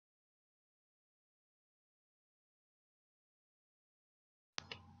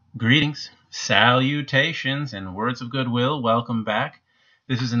Greetings, salutations, and words of goodwill. Welcome back.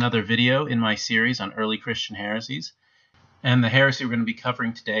 This is another video in my series on early Christian heresies. And the heresy we're going to be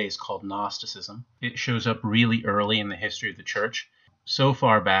covering today is called Gnosticism. It shows up really early in the history of the church. So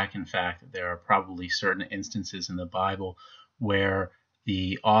far back, in fact, there are probably certain instances in the Bible where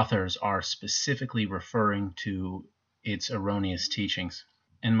the authors are specifically referring to its erroneous teachings.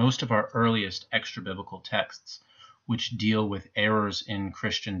 And most of our earliest extra-biblical texts, which deal with errors in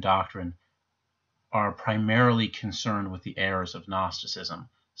Christian doctrine, are primarily concerned with the errors of Gnosticism,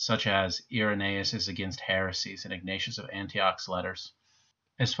 such as Irenaeus' Against Heresies and Ignatius of Antioch's letters.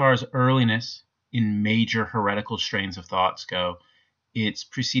 As far as earliness in major heretical strains of thoughts go, it's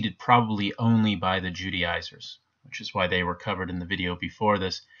preceded probably only by the Judaizers, which is why they were covered in the video before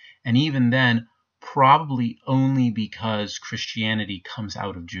this, and even then, probably only because Christianity comes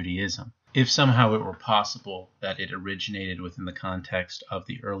out of Judaism. If somehow it were possible that it originated within the context of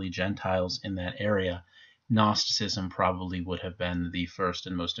the early Gentiles in that area, Gnosticism probably would have been the first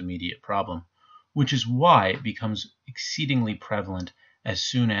and most immediate problem, which is why it becomes exceedingly prevalent as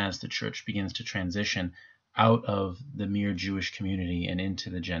soon as the church begins to transition out of the mere Jewish community and into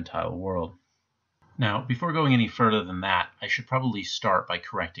the Gentile world. Now, before going any further than that, I should probably start by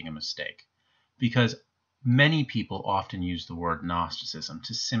correcting a mistake, because many people often use the word Gnosticism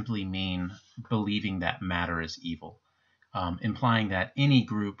to simply mean believing that matter is evil, implying that any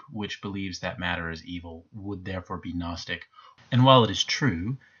group which believes that matter is evil would therefore be Gnostic. And while it is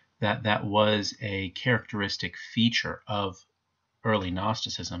true that that was a characteristic feature of early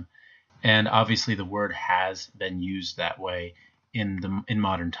Gnosticism, and obviously the word has been used that way in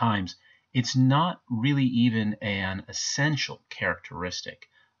modern times, it's not really even an essential characteristic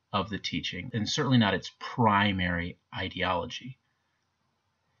of the teaching, and certainly not its primary ideology.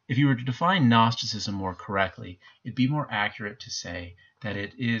 If you were to define Gnosticism more correctly, it'd be more accurate to say that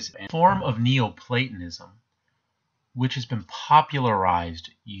it is a form of Neoplatonism which has been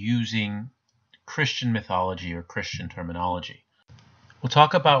popularized using Christian mythology or Christian terminology. We'll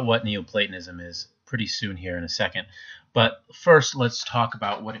talk about what Neoplatonism is pretty soon here in a second, but first let's talk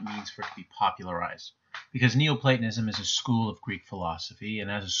about what it means for it to be popularized. Because Neoplatonism is a school of Greek philosophy, and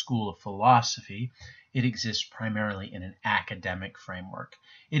as a school of philosophy, it exists primarily in an academic framework.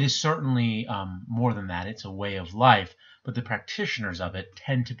 It is certainly more than that. It's a way of life, but the practitioners of it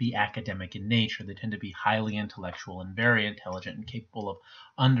tend to be academic in nature. They tend to be highly intellectual and very intelligent and capable of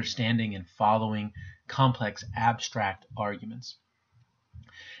understanding and following complex, abstract arguments.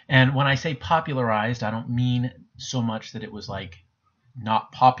 And when I say popularized, I don't mean so much that it was like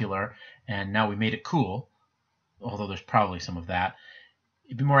not popular and now we made it cool, although there's probably some of that.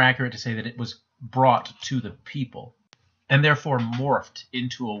 It'd be more accurate to say that it was brought to the people and therefore morphed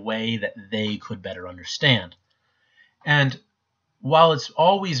into a way that they could better understand. And while it's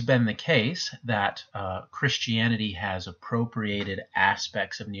always been the case that Christianity has appropriated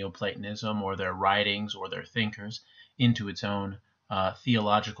aspects of Neoplatonism or their writings or their thinkers into its own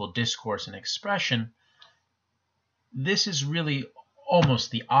theological discourse and expression, this is really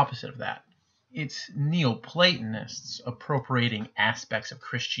almost the opposite of that. It's Neoplatonists appropriating aspects of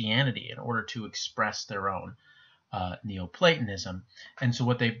Christianity in order to express their own Neoplatonism. And so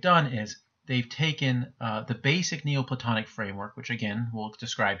what they've done is they've taken the basic Neoplatonic framework, which again we'll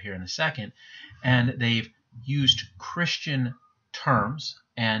describe here in a second, and they've used Christian terms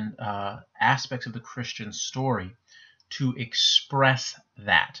and aspects of the Christian story to express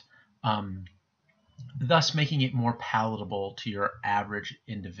that, thus making it more palatable to your average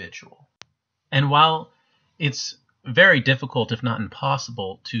individual. And while it's very difficult, if not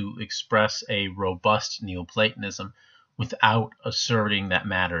impossible, to express a robust Neoplatonism without asserting that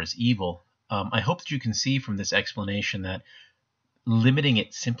matter is evil, I hope that you can see from this explanation that limiting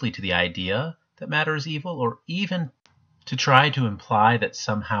it simply to the idea that matter is evil, or even to try to imply that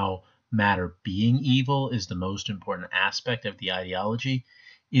somehow matter being evil is the most important aspect of the ideology,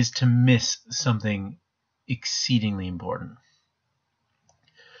 is to miss something exceedingly important.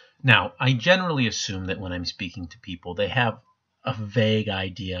 Now, I generally assume that when I'm speaking to people, they have a vague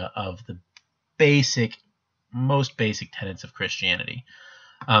idea of the most basic tenets of Christianity,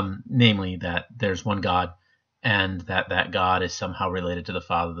 namely that there's one God, and that God is somehow related to the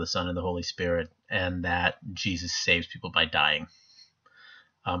Father, the Son, and the Holy Spirit, and that Jesus saves people by dying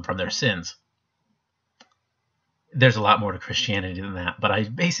from their sins. There's a lot more to Christianity than that, but I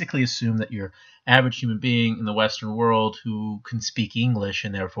basically assume that your average human being in the Western world who can speak English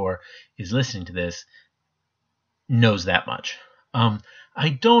and therefore is listening to this knows that much. I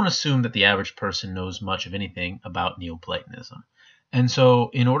don't assume that the average person knows much of anything about Neoplatonism. And so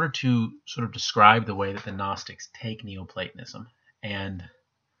in order to sort of describe the way that the Gnostics take Neoplatonism and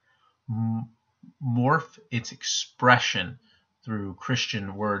morph its expression through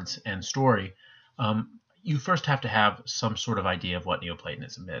Christian words and story, you first have to have some sort of idea of what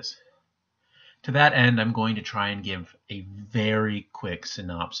Neoplatonism is. To that end, I'm going to try and give a very quick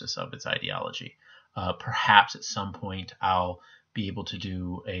synopsis of its ideology. Perhaps at some point I'll be able to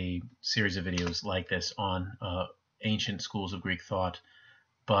do a series of videos like this on ancient schools of Greek thought,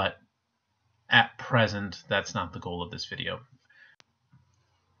 but at present, that's not the goal of this video.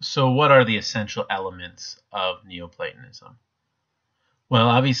 So what are the essential elements of Neoplatonism? Well,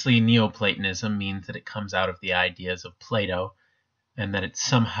 obviously Neoplatonism means that it comes out of the ideas of Plato and that it's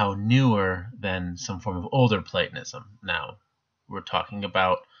somehow newer than some form of older Platonism. Now, we're talking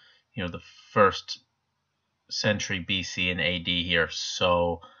about, the 1st century BC and AD here,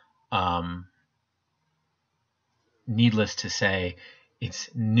 so needless to say, it's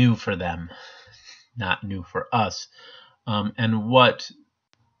new for them, not new for us. And what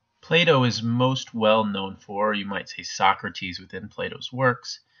Plato is most well known for, you might say Socrates within Plato's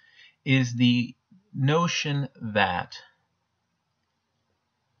works, is the notion that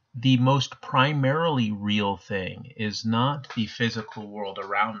the most primarily real thing is not the physical world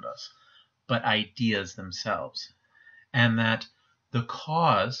around us, but ideas themselves, and that the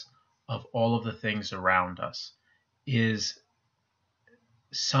cause of all of the things around us is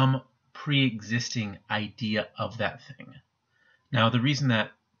some pre-existing idea of that thing. Now, the reason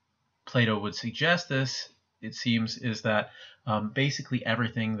that Plato would suggest this, it seems, is that basically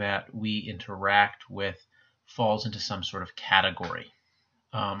everything that we interact with falls into some sort of category.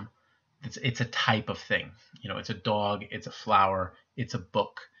 It's a type of thing. It's a dog, it's a flower, it's a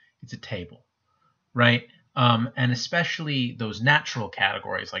book, it's a table, right? And especially those natural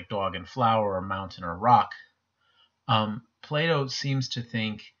categories like dog and flower or mountain or rock, Plato seems to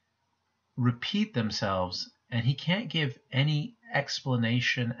think repeat themselves, and he can't give any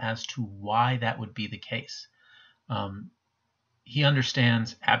explanation as to why that would be the case. He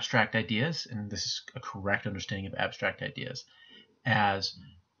understands abstract ideas, and this is a correct understanding of abstract ideas, as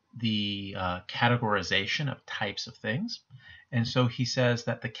the categorization of types of things. And so he says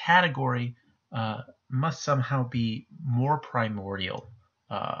that the category must somehow be more primordial,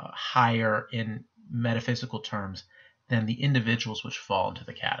 higher in metaphysical terms than the individuals which fall into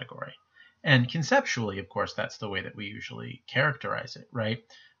the category. And conceptually, of course, that's the way that we usually characterize it, right?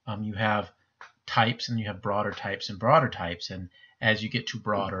 You have types, and you have broader types and broader types, and as you get to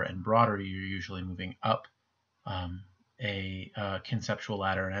broader and broader, you're usually moving up a conceptual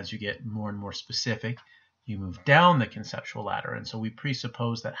ladder, and as you get more and more specific, you move down the conceptual ladder. And so we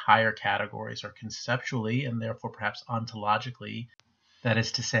presuppose that higher categories are conceptually, and therefore perhaps ontologically, that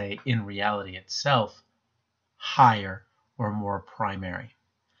is to say, in reality itself, higher or more primary.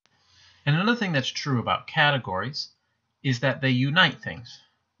 And another thing that's true about categories is that they unite things,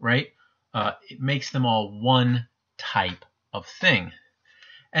 right? It makes them all one type of thing.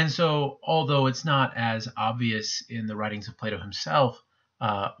 And so, although it's not as obvious in the writings of Plato himself,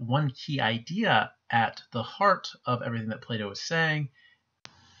 one key idea at the heart of everything that Plato is saying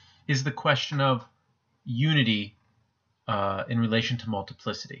is the question of unity in relation to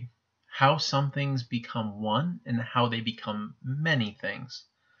multiplicity. How some things become one and how they become many things.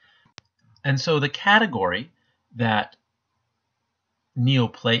 And so the category that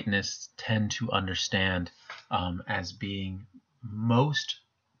Neoplatonists tend to understand as being most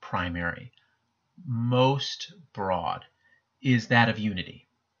primary, most broad, is that of unity.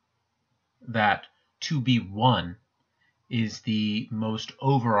 That to be one is the most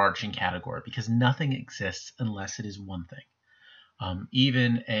overarching category, because nothing exists unless it is one thing.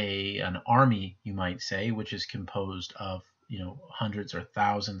 Even an army, you might say, which is composed of hundreds or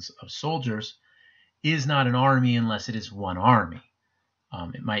thousands of soldiers, is not an army unless it is one army.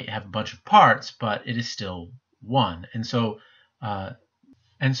 It might have a bunch of parts, but it is still one. And so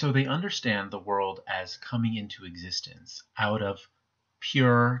they understand the world as coming into existence out of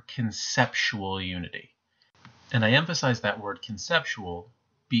pure conceptual unity. And I emphasize that word conceptual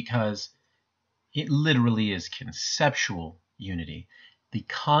because it literally is conceptual unity. The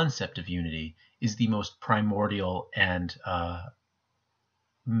concept of unity is the most primordial and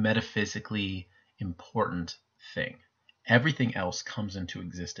metaphysically important thing. Everything else comes into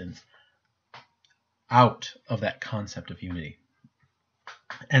existence out of that concept of unity.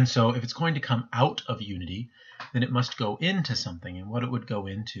 And so if it's going to come out of unity, then it must go into something, and what it would go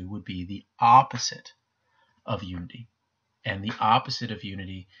into would be the opposite of unity. And the opposite of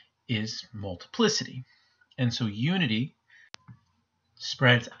unity is multiplicity. And so unity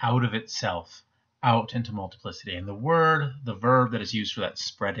spreads out of itself, out into multiplicity. And the verb that is used for that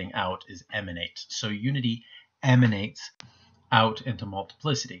spreading out is emanate. So unity emanates out into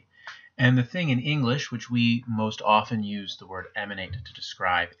multiplicity. And the thing in English, which we most often use the word emanate to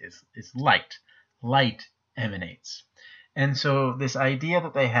describe, is light. Light emanates. And so this idea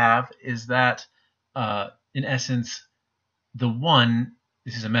that they have is that, in essence, the one,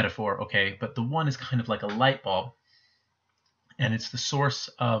 this is a metaphor, okay, but the one is kind of like a light bulb, and it's the source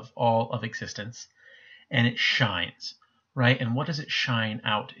of all of existence, and it shines, right? And what does it shine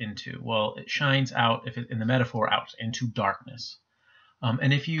out into? Well, it shines out, if it, in the metaphor, out into darkness.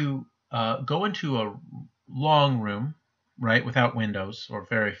 And if you go into a long room, right, without windows or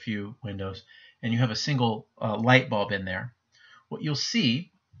very few windows, and you have a single light bulb in there, what you'll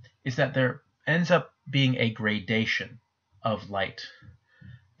see is that there ends up being a gradation of light.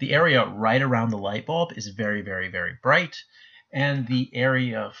 The area right around the light bulb is very, very, very bright, and the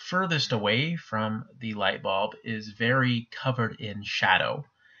area furthest away from the light bulb is very covered in shadow.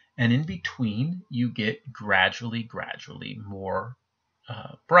 And in between, you get gradually more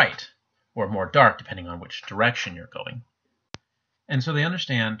bright or more dark, depending on which direction you're going. And so they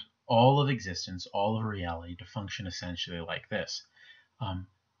understand all of existence, all of reality, to function essentially like this.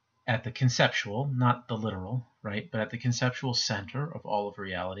 At the conceptual, not the literal, right, but at the conceptual center of all of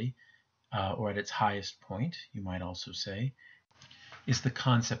reality, or at its highest point, you might also say, is the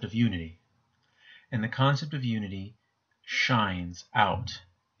concept of unity. And the concept of unity shines out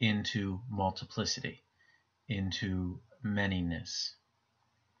into multiplicity, into manyness.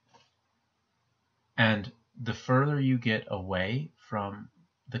 And the further you get away from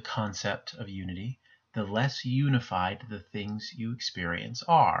the concept of unity, the less unified the things you experience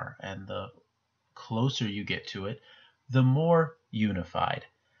are. And the closer you get to it, the more unified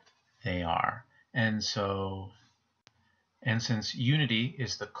they are. And since unity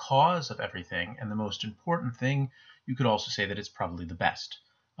is the cause of everything and the most important thing, you could also say that it's probably the best.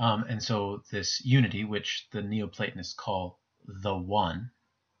 And so this unity, which the Neoplatonists call the one,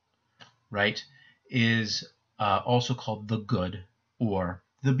 right, is also called the good or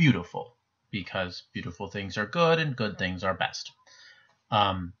the beautiful, because beautiful things are good and good things are best.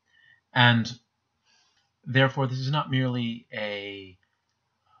 And therefore, this is not merely a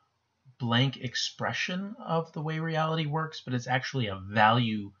blank expression of the way reality works, but it's actually a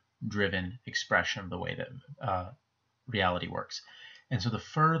value-driven expression of the way that reality works. And so the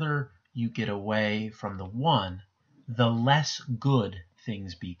further you get away from the one, the less good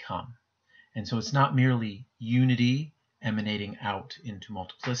things become. And so it's not merely unity emanating out into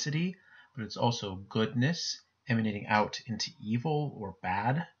multiplicity, but it's also goodness emanating out into evil or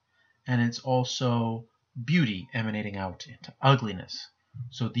bad. And it's also beauty emanating out into ugliness.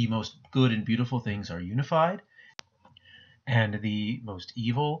 So the most good and beautiful things are unified, and the most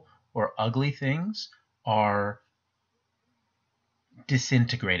evil or ugly things are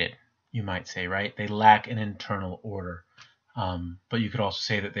disintegrated, you might say, right? They lack an internal order. But you could also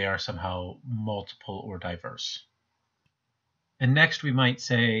say that they are somehow multiple or diverse. And next we might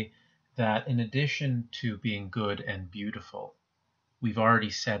say that in addition to being good and beautiful, we've already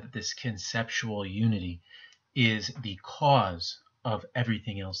said that this conceptual unity is the cause of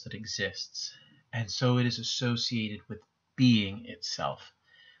everything else that exists. And so it is associated with being itself.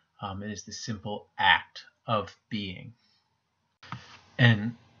 It is the simple act of being.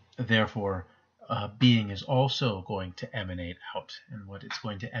 And therefore, being is also going to emanate out. And what it's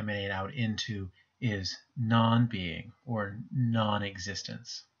going to emanate out into is non-being or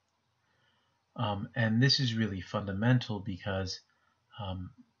non-existence. And this is really fundamental because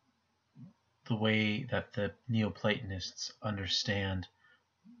the way that the Neoplatonists understand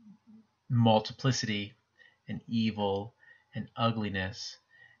multiplicity and evil and ugliness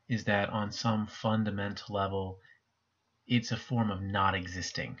is that on some fundamental level, it's a form of not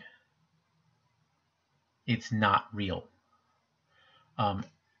existing. It's not real.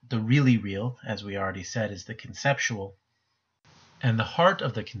 The really real, as we already said, is the conceptual. And the heart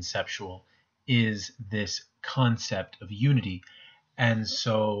of the conceptual is this concept of unity. And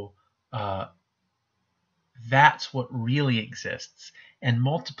so that's what really exists. And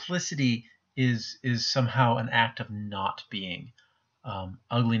multiplicity is somehow an act of not being.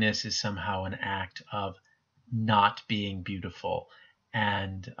 Ugliness is somehow an act of not being beautiful,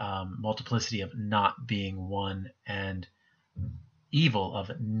 and multiplicity of not being one, and evil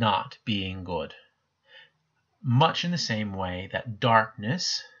of not being good. Much in the same way that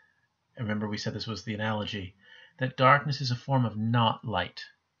darkness, remember we said this was the analogy, that darkness is a form of not light.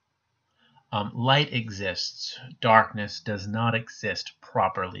 Light exists. Darkness does not exist,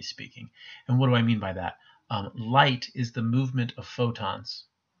 properly speaking. And what do I mean by that? Light is the movement of photons,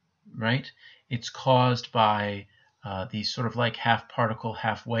 right? It's caused by these sort of like half particle,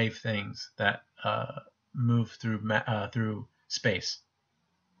 half wave things that move through space.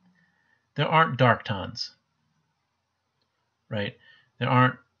 there aren't dark tones, right? There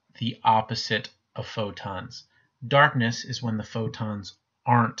aren't the opposite of photons. Darkness is when the photons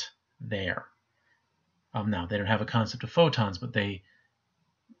aren't there. Now, they don't have a concept of photons, but they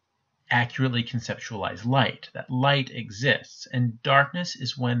accurately conceptualize light, that light exists, and darkness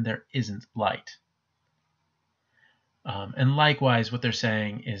is when there isn't light. And likewise, what they're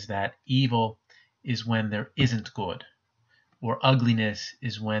saying is that evil is when there isn't good, or ugliness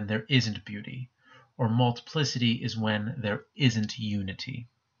is when there isn't beauty, or multiplicity is when there isn't unity.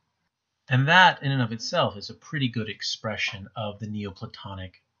 And that, in and of itself, is a pretty good expression of the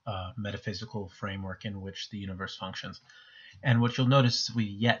Neoplatonic metaphysical framework in which the universe functions. And what you'll notice is we've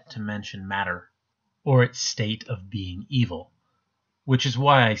yet to mention matter, or its state of being evil, which is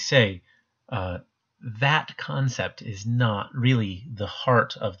why I say that concept is not really the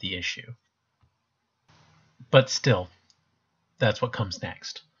heart of the issue. But still, that's what comes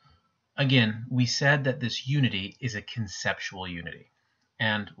next. Again, we said that this unity is a conceptual unity.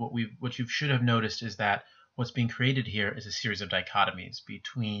 And what you should have noticed is that what's being created here is a series of dichotomies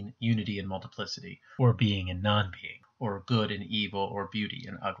between unity and multiplicity, or being and non-being, or good and evil, or beauty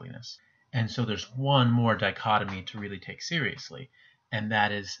and ugliness. And so there's one more dichotomy to really take seriously, and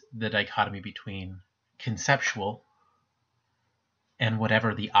that is the dichotomy between conceptual and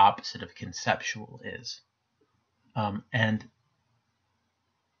whatever the opposite of conceptual is. And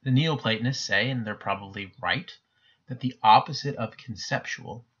the Neoplatonists say, and they're probably right, that the opposite of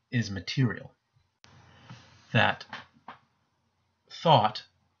conceptual is material. That thought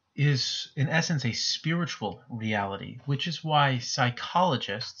is, in essence, a spiritual reality, which is why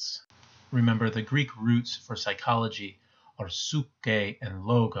psychologists, remember the Greek roots for psychology are psyche and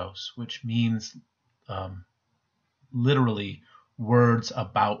logos, which means literally words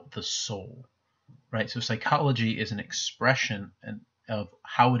about the soul, right? So psychology is an expression of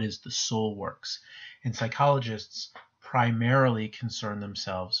how it is the soul works. And psychologists primarily concern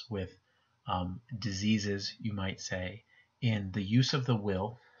themselves with diseases, you might say, in the use of the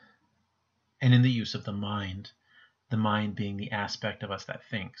will and in the use of the mind being the aspect of us that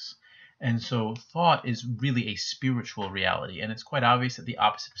thinks. And so thought is really a spiritual reality, and it's quite obvious that the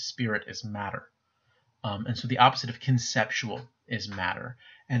opposite of spirit is matter. And so the opposite of conceptual is matter.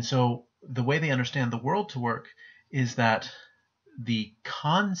 And so the way they understand the world to work is that the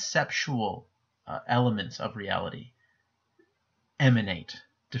conceptual elements of reality emanate,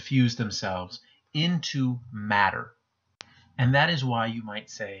 diffuse themselves into matter. And that is why you might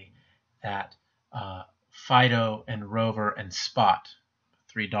say that Fido and Rover and Spot,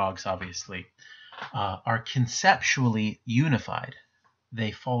 3 dogs obviously, are conceptually unified.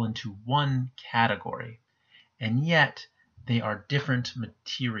 They fall into one category, and yet they are different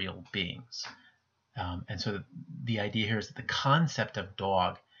material beings. And so the idea here is that the concept of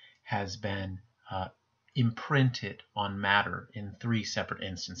dog has been imprinted on matter in 3 separate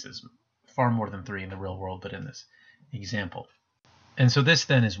instances, far more than 3 in the real world, but in this example. And so this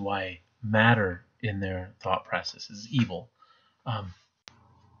then is why matter in their thought process is evil,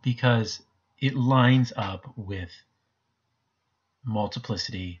 because it lines up with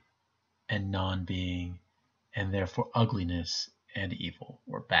multiplicity and non-being, and therefore ugliness and evil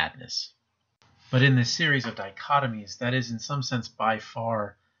or badness. But in this series of dichotomies, that is in some sense by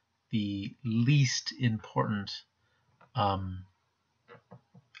far the least important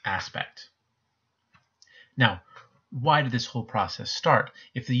aspect. Now, why did this whole process start?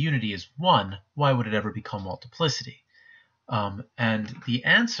 If the unity is one, why would it ever become multiplicity? And the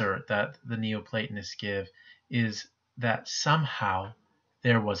answer that the Neoplatonists give is that somehow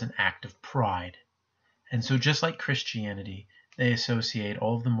there was an act of pride. And so just like Christianity, they associate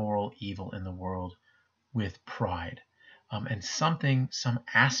all of the moral evil in the world with pride. And some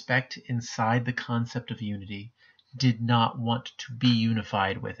aspect inside the concept of unity did not want to be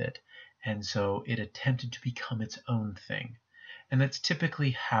unified with it. And so it attempted to become its own thing. And that's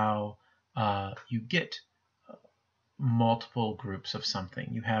typically how you get multiple groups of something.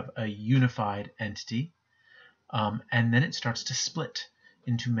 You have a unified entity, and then it starts to split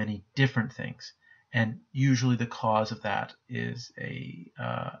into many different things. And usually the cause of that is a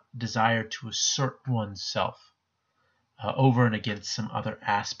desire to assert oneself over and against some other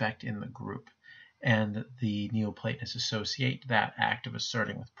aspect in the group. And the Neoplatonists associate that act of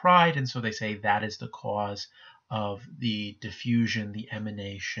asserting with pride, and so they say that is the cause of the diffusion, the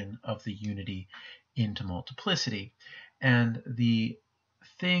emanation of the unity into multiplicity. And the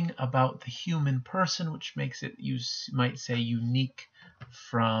thing about the human person, which makes it, you might say, unique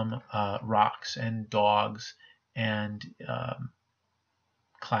from rocks and dogs and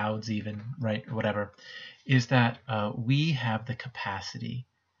clouds even, right, whatever, is that we have the capacity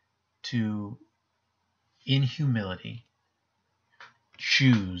to, in humility,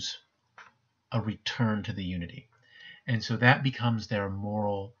 choose a return to the unity. And so that becomes their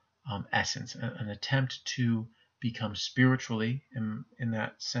moral essence, an attempt to become spiritually, in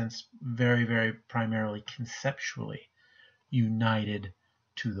that sense, very, very primarily conceptually united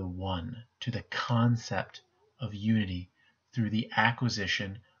to the one, to the concept of unity through the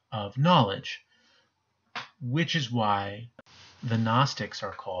acquisition of knowledge, which is why the Gnostics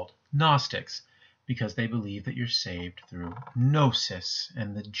are called Gnostics, because they believe that you're saved through gnosis.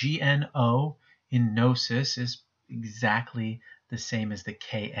 And the GNO in gnosis is exactly the same as the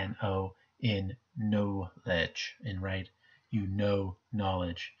KNO in knowledge, right? You know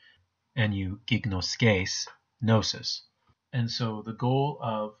knowledge, and you gignoskes, gnosis. And so the goal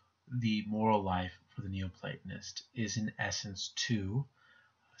of the moral life for the Neoplatonist is in essence to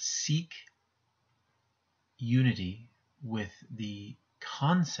seek unity with the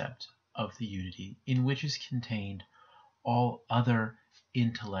concept of the unity in which is contained all other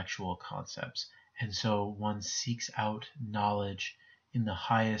intellectual concepts. And so one seeks out knowledge in the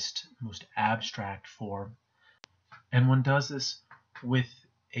highest, most abstract form. And one does this with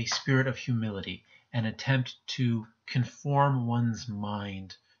a spirit of humility, an attempt to conform one's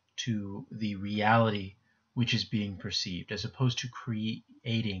mind to the reality which is being perceived, as opposed to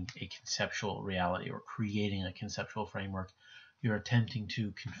creating a conceptual reality or creating a conceptual framework. You're attempting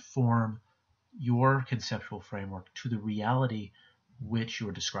to conform your conceptual framework to the reality which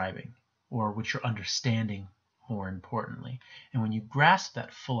you're describing, or which you're understanding, more importantly. And when you grasp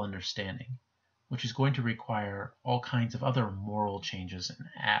that full understanding, which is going to require all kinds of other moral changes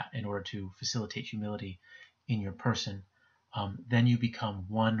in order to facilitate humility in your person, then you become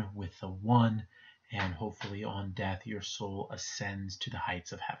one with the one, and hopefully on death your soul ascends to the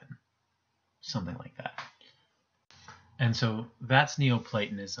heights of heaven. Something like that. And so that's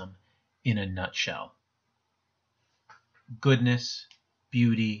Neoplatonism in a nutshell. Goodness,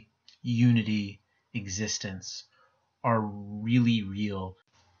 beauty, unity, existence are really real,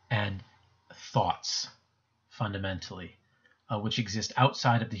 and thoughts, fundamentally, which exist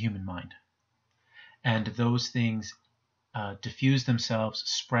outside of the human mind. And those things diffuse themselves,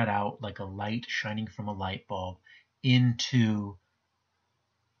 spread out like a light shining from a light bulb into,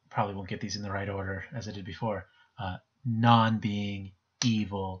 probably won't get these in the right order as I did before, non-being,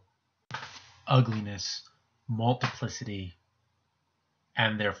 evil, ugliness, multiplicity,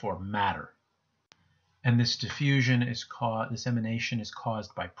 and therefore matter. And this diffusion is this emanation is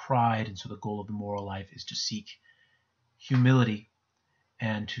caused by pride, and so the goal of the moral life is to seek humility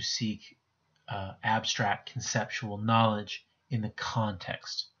and to seek abstract conceptual knowledge in the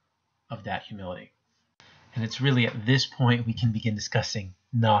context of that humility. And it's really at this point we can begin discussing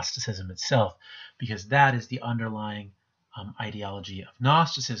Gnosticism itself, because that is the underlying ideology of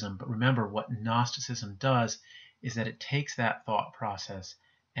Gnosticism. But remember, what Gnosticism does is that it takes that thought process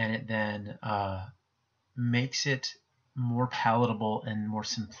and it then makes it more palatable and more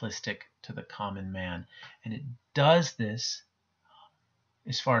simplistic to the common man. And it does this,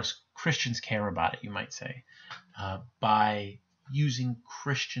 as far as Christians care about it, you might say, by using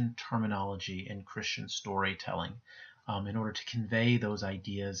Christian terminology and Christian storytelling in order to convey those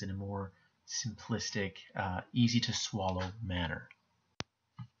ideas in a more simplistic, easy to swallow manner.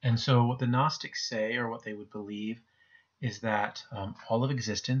 And so what the Gnostics say, or what they would believe, is that all of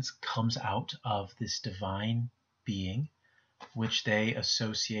existence comes out of this divine being, which they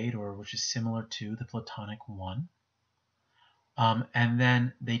associate, or which is similar to the Platonic one. And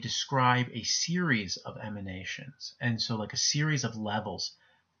then they describe a series of emanations, and so like a series of levels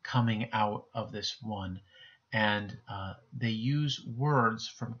coming out of this one. And they use words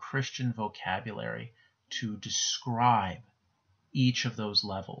from Christian vocabulary to describe each of those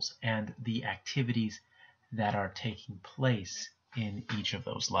levels and the activities that are taking place in each of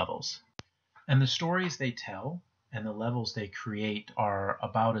those levels. And the stories they tell and the levels they create are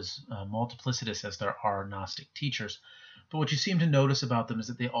about as multiplicitous as there are Gnostic teachers. But what you seem to notice about them is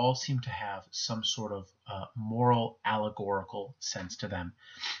that they all seem to have some sort of moral allegorical sense to them.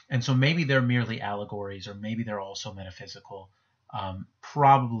 And so maybe they're merely allegories, or maybe they're also metaphysical,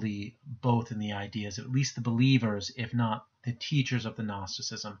 probably both in the ideas of at least the believers, if not the teachers of the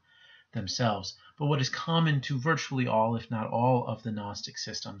Gnosticism themselves. But what is common to virtually all, if not all, of the Gnostic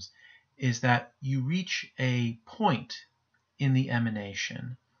systems is that you reach a point in the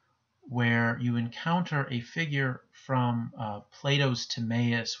emanation where you encounter a figure from Plato's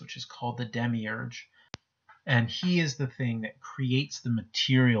Timaeus, which is called the Demiurge. And he is the thing that creates the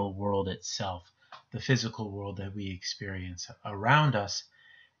material world itself, the physical world that we experience around us.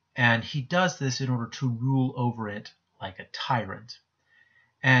 And he does this in order to rule over it like a tyrant.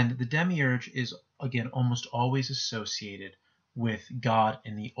 And the demiurge is, again, almost always associated with God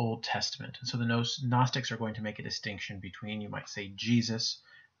in the Old Testament. And so the Gnostics are going to make a distinction between, you might say, Jesus,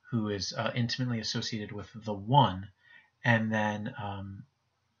 who is intimately associated with the One, and then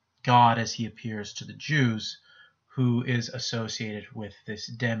God as he appears to the Jews, who is associated with this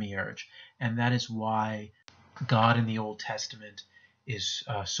demiurge. And that is why God in the Old Testament is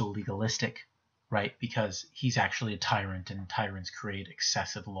so legalistic, right? Because he's actually a tyrant, and tyrants create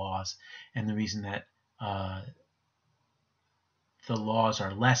excessive laws. And the reason that the laws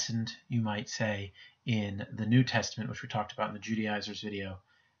are lessened, you might say, in the New Testament, which we talked about in the Judaizers video,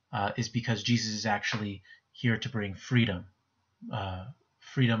 is because Jesus is actually here to bring freedom.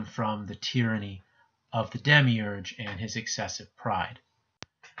 Freedom from the tyranny of the demiurge and his excessive pride.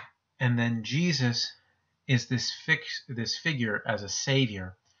 And then Jesus is this figure as a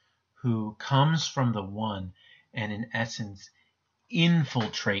savior who comes from the One and in essence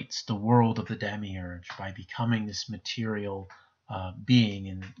infiltrates the world of the demiurge by becoming this material being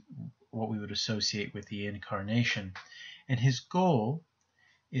in what we would associate with the incarnation. And his goal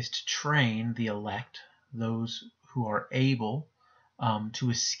is to train the elect, those who are able to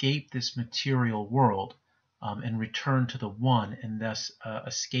escape this material world and return to the One, and thus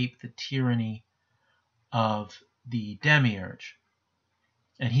escape the tyranny of the demiurge.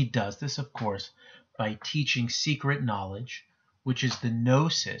 And he does this, of course, by teaching secret knowledge, which is the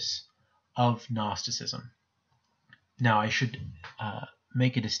gnosis of Gnosticism. Now, I should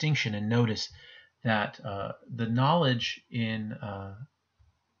make a distinction and notice that the knowledge in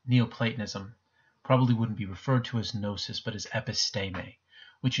Neoplatonism probably wouldn't be referred to as gnosis, but as episteme,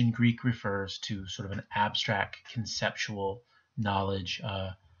 which in Greek refers to sort of an abstract conceptual knowledge,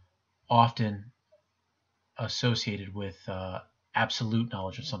 often associated with absolute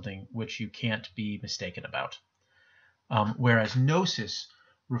knowledge of something which you can't be mistaken about. Whereas gnosis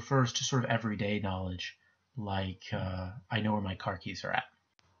refers to sort of everyday knowledge, like I know where my car keys are at.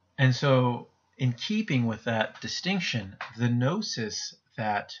 And so in keeping with that distinction, the gnosis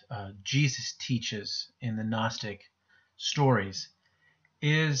that Jesus teaches in the Gnostic stories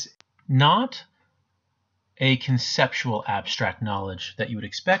is not a conceptual abstract knowledge that you would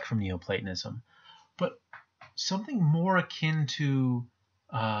expect from Neoplatonism, but something more akin to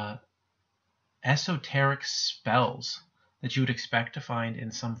esoteric spells that you would expect to find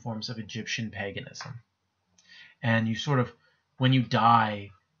in some forms of Egyptian paganism. And you sort of, when you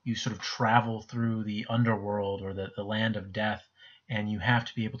die, you sort of travel through the underworld or the land of death, and you have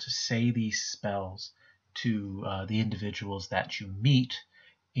to be able to say these spells to the individuals that you meet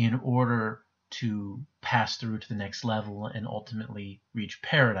in order to pass through to the next level and ultimately reach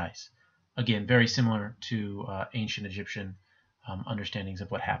paradise. Again, very similar to ancient Egyptian understandings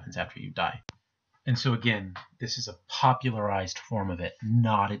of what happens after you die. And so again, this is a popularized form of it,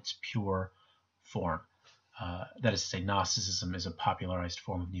 not its pure form. That is to say, Gnosticism is a popularized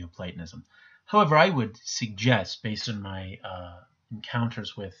form of Neoplatonism. However, I would suggest, based on my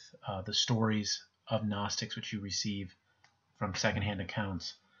encounters with the stories of Gnostics which you receive from secondhand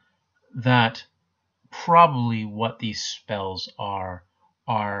accounts, that probably what these spells are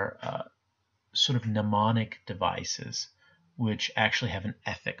sort of mnemonic devices which actually have an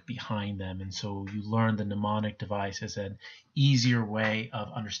ethic behind them. And so you learn the mnemonic device as an easier way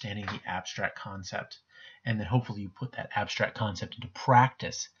of understanding the abstract concept. And then hopefully you put that abstract concept into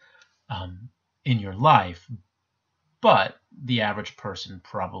practice in your life. But the average person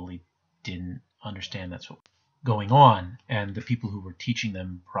probably didn't understand that's what was going on. And the people who were teaching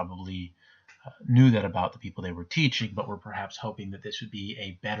them probably knew that about the people they were teaching, but were perhaps hoping that this would be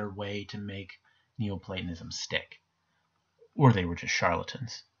a better way to make Neoplatonism stick. Or they were just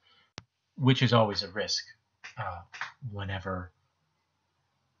charlatans, which is always a risk whenever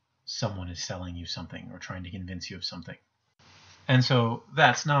someone is selling you something or trying to convince you of something. And so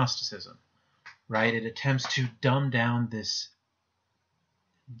that's Gnosticism, right? It attempts to dumb down this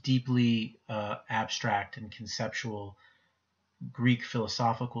deeply abstract and conceptual Greek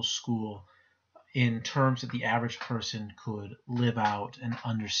philosophical school in terms that the average person could live out and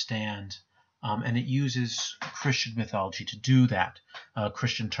understand. And it uses Christian mythology to do that,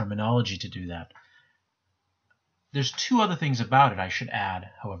 Christian terminology to do that. There's two other things about it I should add,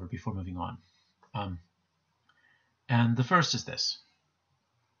 however, before moving on. And the first is this.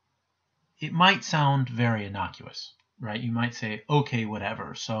 It might sound very innocuous, right? You might say, okay,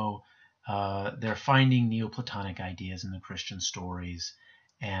 whatever. So they're finding Neoplatonic ideas in the Christian stories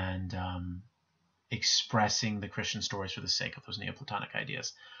and expressing the Christian stories for the sake of those Neoplatonic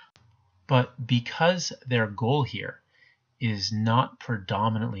ideas. But because their goal here is not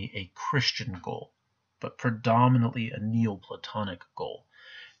predominantly a Christian goal, but predominantly a Neoplatonic goal,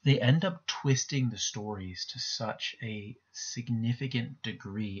 they end up twisting the stories to such a significant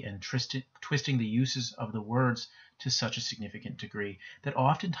degree and twisting the uses of the words to such a significant degree that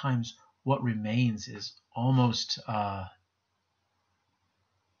oftentimes what remains is almost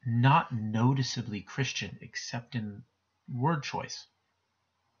not noticeably Christian except in word choice.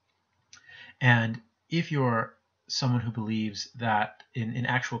 And if you're someone who believes that in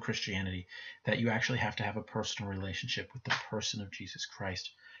actual Christianity, that you actually have to have a personal relationship with the person of Jesus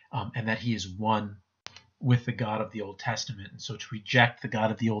Christ, and that he is one with the God of the Old Testament. And so to reject the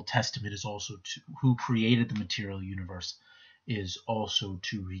God of the Old Testament is also who created the material universe, is also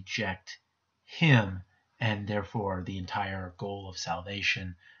to reject him, and therefore the entire goal of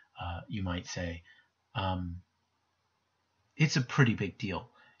salvation, you might say. It's a pretty big deal.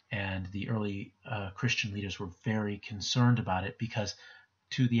 And the early Christian leaders were very concerned about it because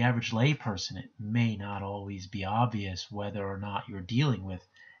to the average layperson, it may not always be obvious whether or not you're dealing with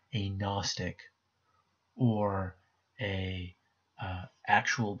a Gnostic or a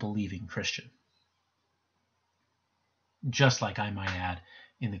actual believing Christian. Just like, I might add,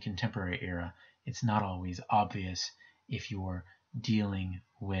 in the contemporary era, it's not always obvious if you're dealing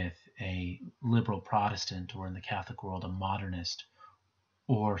with a liberal Protestant, or in the Catholic world, a modernist,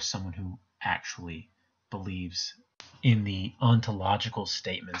 or someone who actually believes in the ontological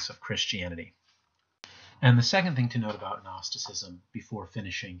statements of Christianity. And the second thing to note about Gnosticism before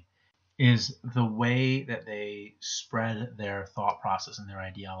finishing is the way that they spread their thought process and their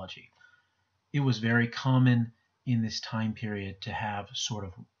ideology. It was very common in this time period to have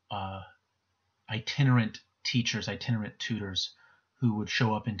sort of itinerant teachers, itinerant tutors, who would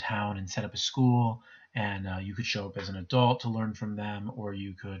show up in town and set up a school, and you could show up as an adult to learn from them, or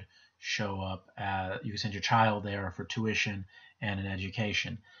you could show up, you could send your child there for tuition and an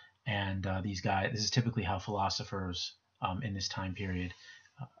education. And these guys, this is typically how philosophers in this time period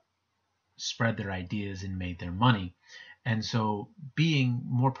spread their ideas and made their money. And so, being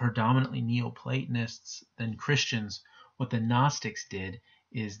more predominantly Neoplatonists than Christians, what the Gnostics did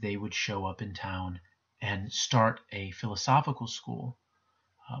is they would show up in town and start a philosophical school,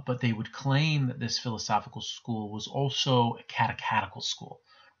 but they would claim that this philosophical school was also a catechetical school,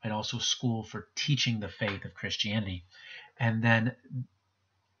 right? Also a school for teaching the faith of Christianity. And then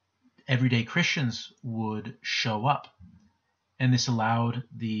everyday Christians would show up, and this allowed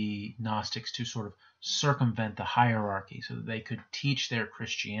the Gnostics to sort of circumvent the hierarchy so that they could teach their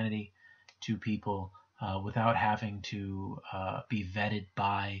Christianity to people without having to be vetted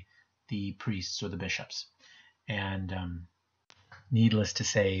by the priests or the bishops. And needless to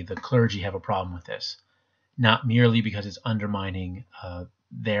say, the clergy have a problem with this, not merely because it's undermining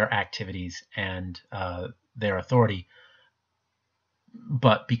their activities and their authority,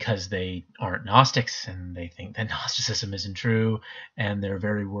 but because they aren't Gnostics and they think that Gnosticism isn't true, and they're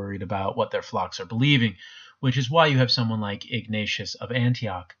very worried about what their flocks are believing, which is why you have someone like Ignatius of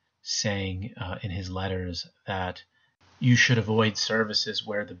Antioch saying in his letters that you should avoid services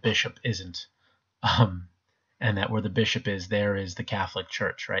where the bishop isn't, and that where the bishop is, there is the Catholic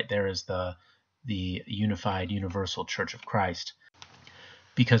Church, right? There is the unified, universal Church of Christ.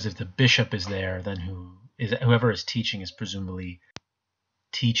 Because if the bishop is there, then whoever is teaching is presumably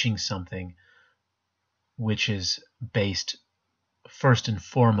teaching something which is based first and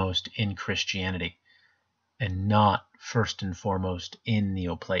foremost in Christianity, and not first and foremost in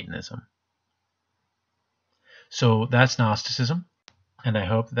Neoplatonism. So that's Gnosticism, and I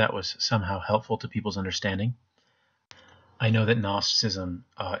hope that was somehow helpful to people's understanding. I know that Gnosticism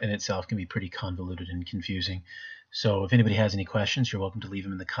in itself can be pretty convoluted and confusing, so if anybody has any questions, you're welcome to leave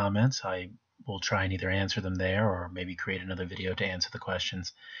them in the comments. I will try and either answer them there or maybe create another video to answer the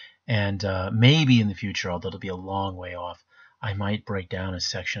questions. And maybe in the future, although it'll be a long way off, I might break down a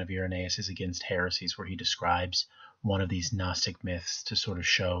section of Irenaeus' Against Heresies where he describes one of these Gnostic myths to sort of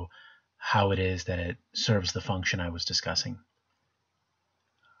show how it is that it serves the function I was discussing.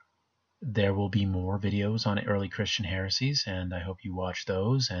 There will be more videos on early Christian heresies, and I hope you watch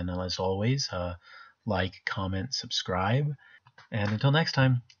those. And as always, like, comment, subscribe. And until next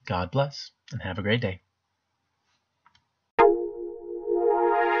time, God bless, and have a great day.